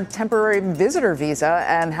expired temporary visitor visa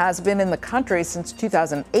and has been in the country since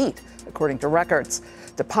 2008, according to records.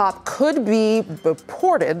 DePape could be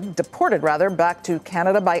deported back to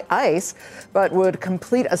Canada by ICE, but would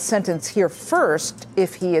complete a sentence here first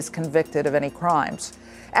if he is convicted of any crimes.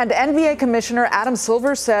 And NBA Commissioner Adam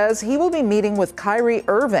Silver says he will be meeting with Kyrie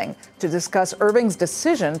Irving to discuss Irving's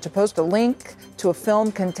decision to post a link to a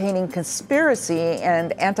film containing conspiracy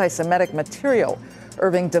and anti-Semitic material.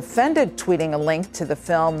 Irving defended tweeting a link to the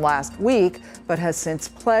film last week, but has since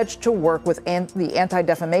pledged to work with the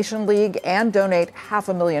Anti-Defamation League and donate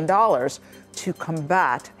 $500,000 to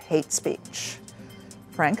combat hate speech.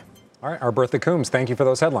 Frank? All right, our Bertha Coombs. Thank you for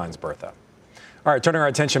those headlines, Bertha. All right, turning our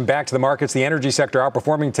attention back to the markets, the energy sector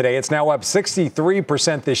outperforming today. It's now up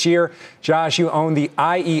 63% this year. Josh, you own the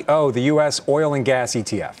IEO, the U.S. oil and gas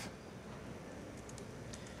ETF.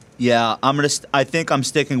 Yeah, I think I'm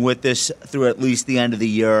sticking with this through at least the end of the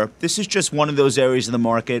year. This is just one of those areas of the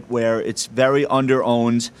market where it's very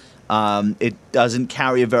under-owned. It doesn't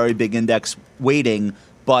carry a very big index weighting,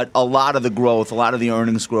 but a lot of the growth, a lot of the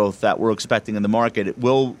earnings growth that we're expecting in the market, it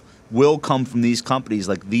will come from these companies.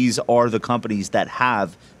 Like, these are the companies that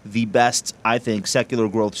have the best, I think, secular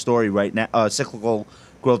growth story right now, cyclical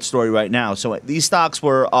growth story right now. So these stocks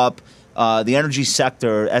were up. The energy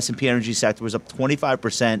sector, S&P energy sector, was up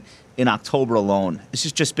 25% in October alone. This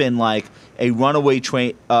has just been like a runaway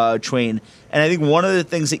train. And I think one of the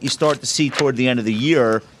things that you start to see toward the end of the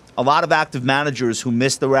year, a lot of active managers who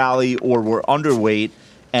missed the rally or were underweight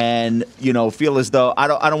and, feel as though, I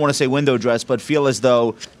don't want to say window dress, but feel as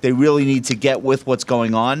though they really need to get with what's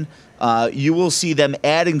going on. You will see them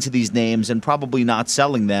adding to these names and probably not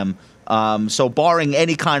selling them. So barring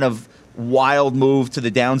any kind of wild move to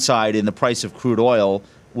the downside in the price of crude oil,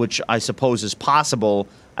 which I suppose is possible,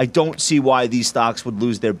 I don't see why these stocks would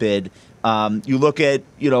lose their bid. You look at,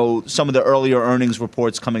 some of the earlier earnings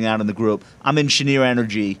reports coming out in the group. I'm in Cheniere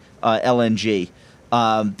Energy, LNG.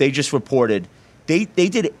 They just reported they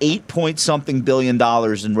did $8-point-something billion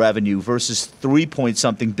in revenue versus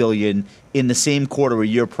 $3-point-something billion in the same quarter a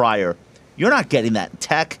year prior. You're not getting that in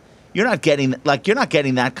tech. You're not getting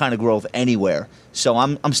that kind of growth anywhere. So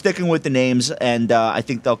I'm sticking with the names, and I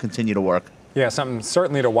think they'll continue to work. Yeah, something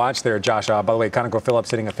certainly to watch there, Josh. By the way,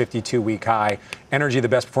 ConocoPhillips hitting a 52-week high. Energy, the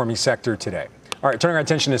best performing sector today. All right, turning our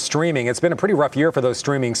attention to streaming. It's been a pretty rough year for those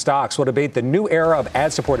streaming stocks. We'll debate the new era of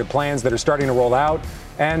ad-supported plans that are starting to roll out.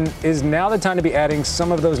 And is now the time to be adding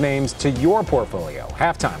some of those names to your portfolio?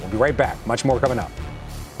 Halftime. We'll be right back. Much more coming up.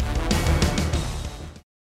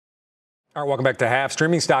 All right, welcome back to Half.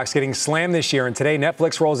 Streaming stocks getting slammed this year, and today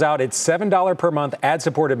Netflix rolls out its $7 per month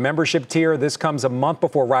ad-supported membership tier. This comes a month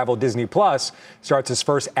before rival Disney Plus starts its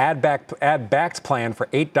first ad-backed plan for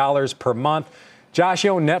 $8 per month. Josh, you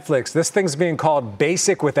own Netflix. This thing's being called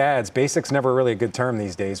basic with ads. Basic's never really a good term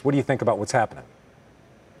these days. What do you think about what's happening?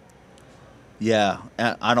 Yeah,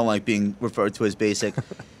 I don't like being referred to as basic.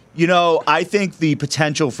 I think the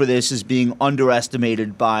potential for this is being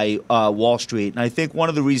underestimated by Wall Street. And I think one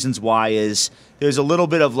of the reasons why is there's a little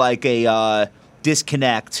bit of like a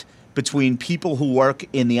disconnect between people who work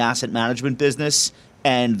in the asset management business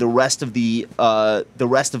and the rest of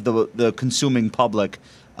the consuming public.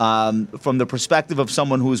 From the perspective of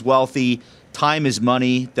someone who is wealthy, time is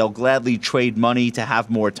money. They'll gladly trade money to have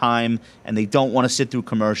more time, and they don't want to sit through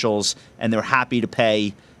commercials, and they're happy to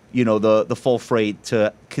pay the full freight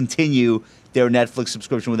to continue their Netflix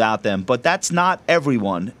subscription without them. But that's not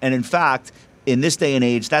everyone. And in fact, in this day and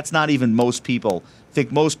age, that's not even most people. I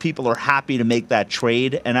think most people are happy to make that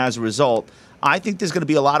trade. And as a result, I think there's going to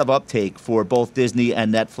be a lot of uptake for both Disney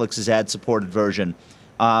and Netflix's ad-supported version.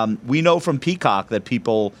 We know from Peacock that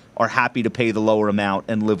people are happy to pay the lower amount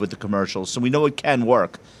and live with the commercials. So we know it can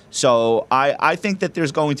work. So I think that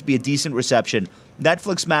there's going to be a decent reception.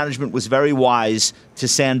 Netflix management was very wise to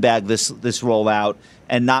sandbag this rollout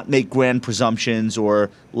and not make grand presumptions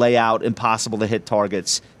or lay out impossible to hit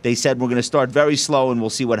targets. They said we're going to start very slow and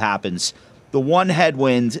we'll see what happens. The one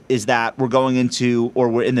headwind is that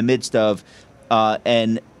we're in the midst of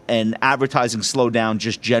an advertising slowdown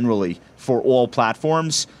just generally for all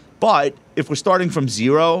platforms. But if we're starting from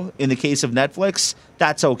zero in the case of Netflix,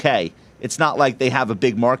 that's okay. It's not like they have a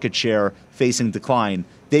big market share facing decline.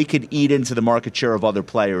 They could eat into the market share of other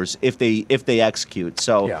players if they execute.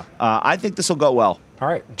 So I think this will go well. All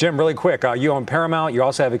right, Jim, really quick. You own Paramount. You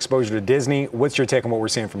also have exposure to Disney. What's your take on what we're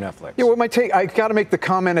seeing from Netflix? Yeah, my take, I got to make the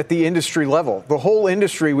comment at the industry level. The whole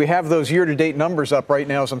industry, we have those year-to-date numbers up right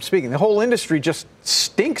now as I'm speaking. The whole industry just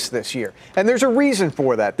stinks this year. And there's a reason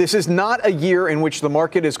for that. This is not a year in which the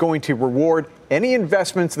market is going to reward any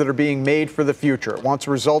investments that are being made for the future. It wants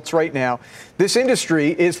results right now. This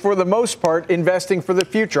industry is, for the most part, investing for the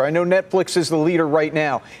future. I know Netflix is the leader right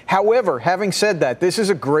now. However, having said that, this is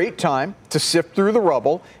a great time to sift through the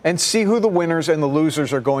rubble and see who the winners and the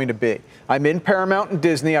losers are going to be. I'm in Paramount and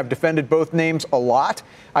Disney. I've defended both names a lot.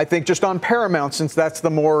 I think just on Paramount, since that's the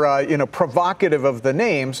more provocative of the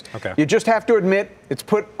names, you just have to admit it's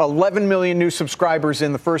put 11 million new subscribers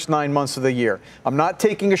in the first 9 months of the year. I'm not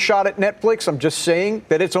taking a shot at Netflix. I'm just saying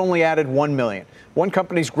that it's only added 1 million. One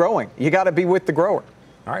company's growing. You got to be with the grower.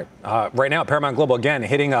 All right. Right now, Paramount Global, again,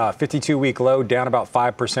 hitting a 52-week low, down about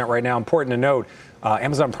 5% right now. Important to note,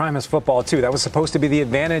 Amazon Prime has football, too. That was supposed to be the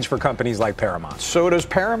advantage for companies like Paramount. So does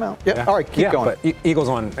Paramount. Yeah. All right, keep going. But Eagles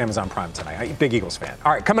on Amazon Prime tonight. Big Eagles fan.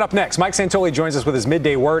 All right, coming up next, Mike Santoli joins us with his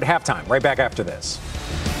midday word, halftime, right back after this.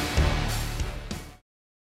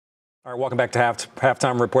 All right, welcome back to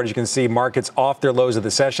Halftime Report. As you can see, markets off their lows of the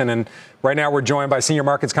session. And right now we're joined by senior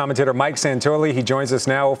markets commentator Mike Santoli. He joins us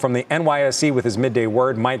now from the NYSE with his midday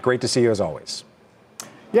word. Mike, great to see you as always.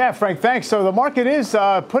 Yeah, Frank, thanks. So the market is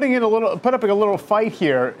put up a little fight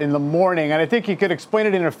here in the morning, and I think you could explain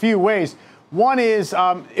it in a few ways. One is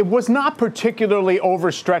it was not particularly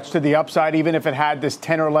overstretched to the upside, even if it had this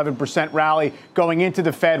 10 or 11% rally going into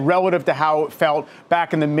the Fed relative to how it felt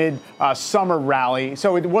back in the mid-summer rally.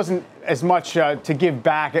 So it wasn't as much to give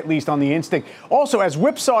back, at least on the instinct. Also, as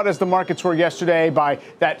whipsawed as the markets were yesterday by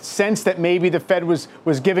that sense that maybe the Fed was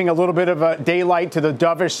giving a little bit of a daylight to the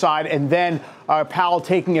dovish side and then Powell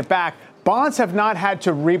taking it back, bonds have not had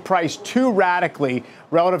to reprice too radically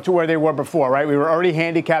relative to where they were before, right? We were already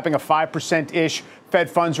handicapping a 5%-ish Fed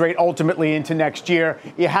funds rate ultimately into next year.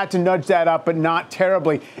 You had to nudge that up, but not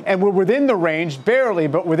terribly. And we're within the range, barely,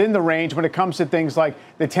 but within the range when it comes to things like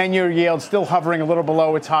the 10-year yield still hovering a little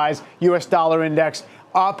below its highs, U.S. dollar index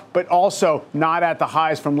up, but also not at the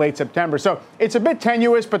highs from late September. So it's a bit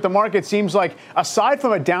tenuous, but the market seems like, aside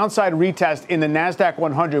from a downside retest in the NASDAQ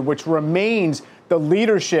 100, which remains the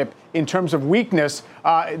leadership in terms of weakness,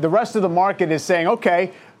 the rest of the market is saying,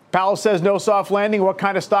 okay, Powell says no soft landing. What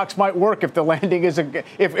kind of stocks might work if the landing is,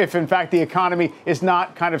 if in fact the economy is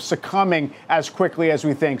not kind of succumbing as quickly as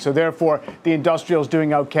we think? So therefore, the industrial is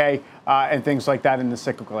doing okay and things like that in the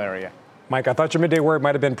cyclical area. Mike, I thought your midday word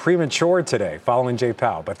might have been premature today following Jay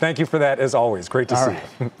Powell, but thank you for that as always. Great to see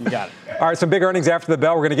you. You got it. All right, some big earnings after the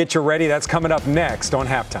bell. We're going to get you ready. That's coming up next on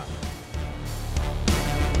Halftime.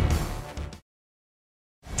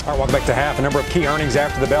 All right, welcome back to Half. A number of key earnings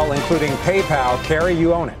after the bell, including PayPal. Carrie,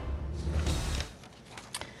 you own it.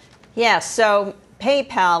 Yeah, so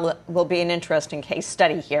PayPal will be an interesting case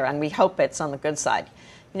study here, and we hope it's on the good side.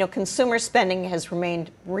 You know, consumer spending has remained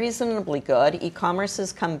reasonably good. E-commerce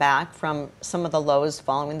has come back from some of the lows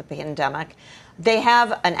following the pandemic. They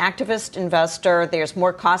have an activist investor. There's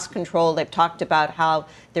more cost control. They've talked about how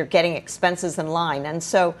they're getting expenses in line. And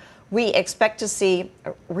so we expect to see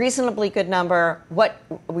a reasonably good number.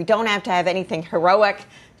 We don't have to have anything heroic.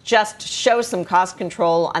 Just show some cost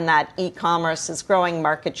control on that e-commerce is growing,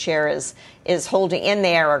 market share is holding in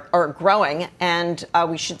there or growing, and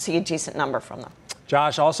we should see a decent number from them.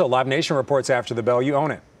 Josh, also Live Nation reports after the bell. You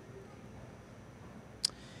own it.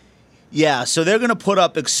 Yeah, so they're going to put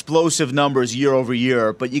up explosive numbers year over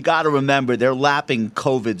year, but you got to remember they're lapping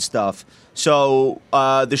COVID stuff. So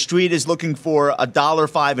the street is looking for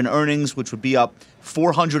 $1.05 in earnings, which would be up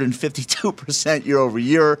 452% year over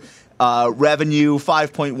year. Revenue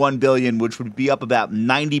 $5.1 billion, which would be up about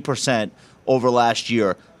 90% over last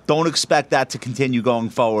year. Don't expect that to continue going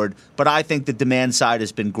forward, but I think the demand side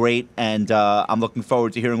has been great, and I'm looking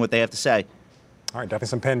forward to hearing what they have to say. All right, definitely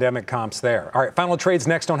some pandemic comps there. All right, final trades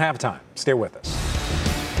next on Halftime. Stay with us.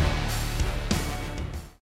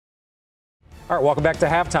 All right, welcome back to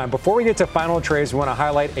Halftime. Before we get to final trades, we want to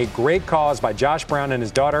highlight a great cause by Josh Brown and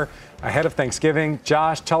his daughter ahead of Thanksgiving.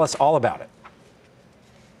 Josh, tell us all about it.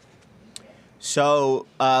 So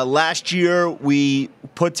last year, we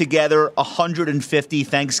put together 150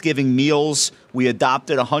 Thanksgiving meals. We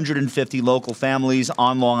adopted 150 local families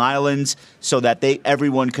on Long Island so that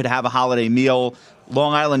everyone could have a holiday meal.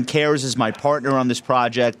 Long Island Cares is my partner on this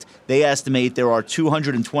project. They estimate there are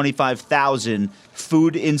 225,000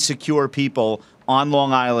 food insecure people on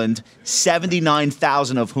Long Island,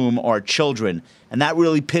 79,000 of whom are children. And that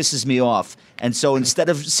really pisses me off. And so instead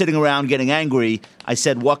of sitting around getting angry, I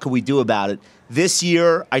said, what can we do about it? This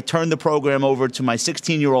year, I turned the program over to my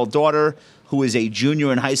 16-year-old daughter, who is a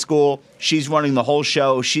junior in high school. She's running the whole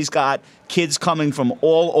show. She's got kids coming from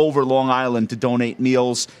all over Long Island to donate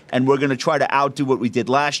meals, and we're going to try to outdo what we did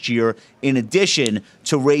last year, in addition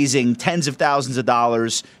to raising tens of thousands of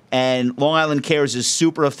dollars. And Long Island Cares is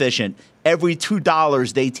super efficient. Every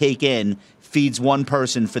 $2 they take in feeds one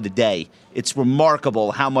person for the day. It's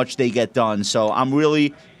remarkable how much they get done. So I'm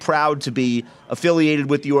really proud to be affiliated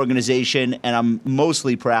with the organization, and I'm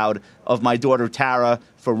mostly proud of my daughter Tara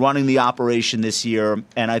for running the operation this year,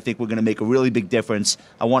 and I think we're going to make a really big difference.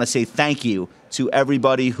 I want to say thank you to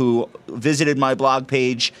everybody who visited my blog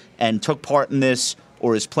page and took part in this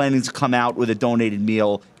or is planning to come out with a donated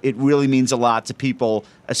meal. It really means a lot to people,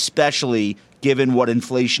 especially given what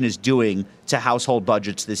inflation is doing to household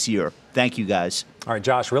budgets this year. Thank you, guys. All right,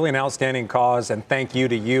 Josh, really an outstanding cause, and thank you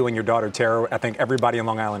to you and your daughter, Tara. I think everybody in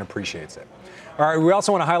Long Island appreciates it. All right, we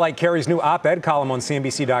also want to highlight Kerry's new op-ed column on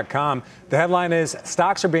CNBC.com. The headline is,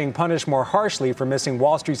 Stocks are being punished more harshly for missing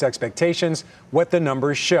Wall Street's expectations, what the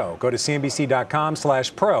numbers show. Go to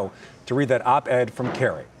CNBC.com/pro to read that op-ed from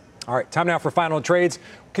Kerry. All right, time now for final trades.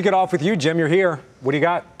 Kick it off with you, Jim. You're here. What do you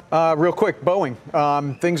got? Real quick, Boeing.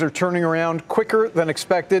 Things are turning around quicker than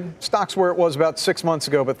expected. Stock's where it was about 6 months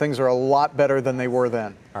ago, but things are a lot better than they were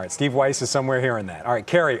then. All right, Steve Weiss is somewhere here in that. All right,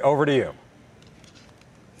 Kerry, over to you.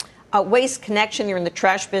 Waste Connection, you're in the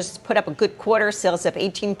trash business, put up a good quarter. Sales up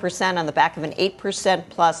 18% on the back of an 8%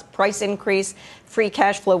 plus price increase. Free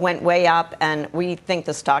cash flow went way up, and we think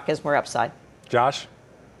the stock has more upside. Josh?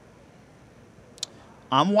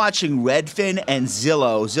 I'm watching Redfin and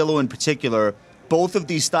Zillow in particular. Both of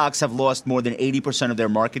these stocks have lost more than 80% of their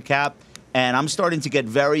market cap, and I'm starting to get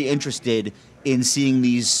very interested in seeing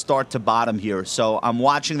these start to bottom here. So I'm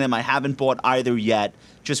watching them. I haven't bought either yet.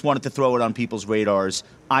 Just wanted to throw it on people's radars.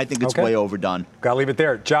 I think it's way overdone. Got to leave it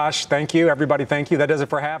there. Josh, thank you. Everybody, thank you. That does it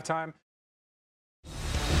for halftime.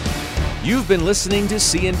 You've been listening to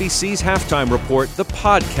CNBC's Halftime Report, the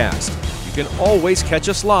podcast. You can always catch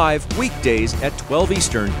us live weekdays at 12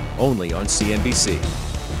 Eastern, only on CNBC.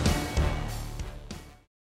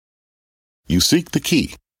 You seek the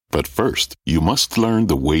key, but first, you must learn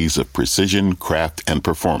the ways of precision, craft, and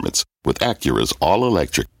performance with Acura's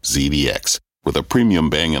all-electric ZDX. With a premium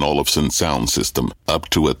Bang & Olufsen sound system up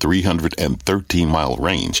to a 313-mile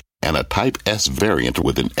range and a Type S variant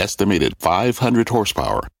with an estimated 500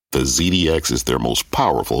 horsepower, the ZDX is their most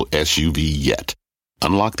powerful SUV yet.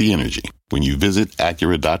 Unlock the energy when you visit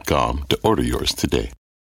Acura.com to order yours today.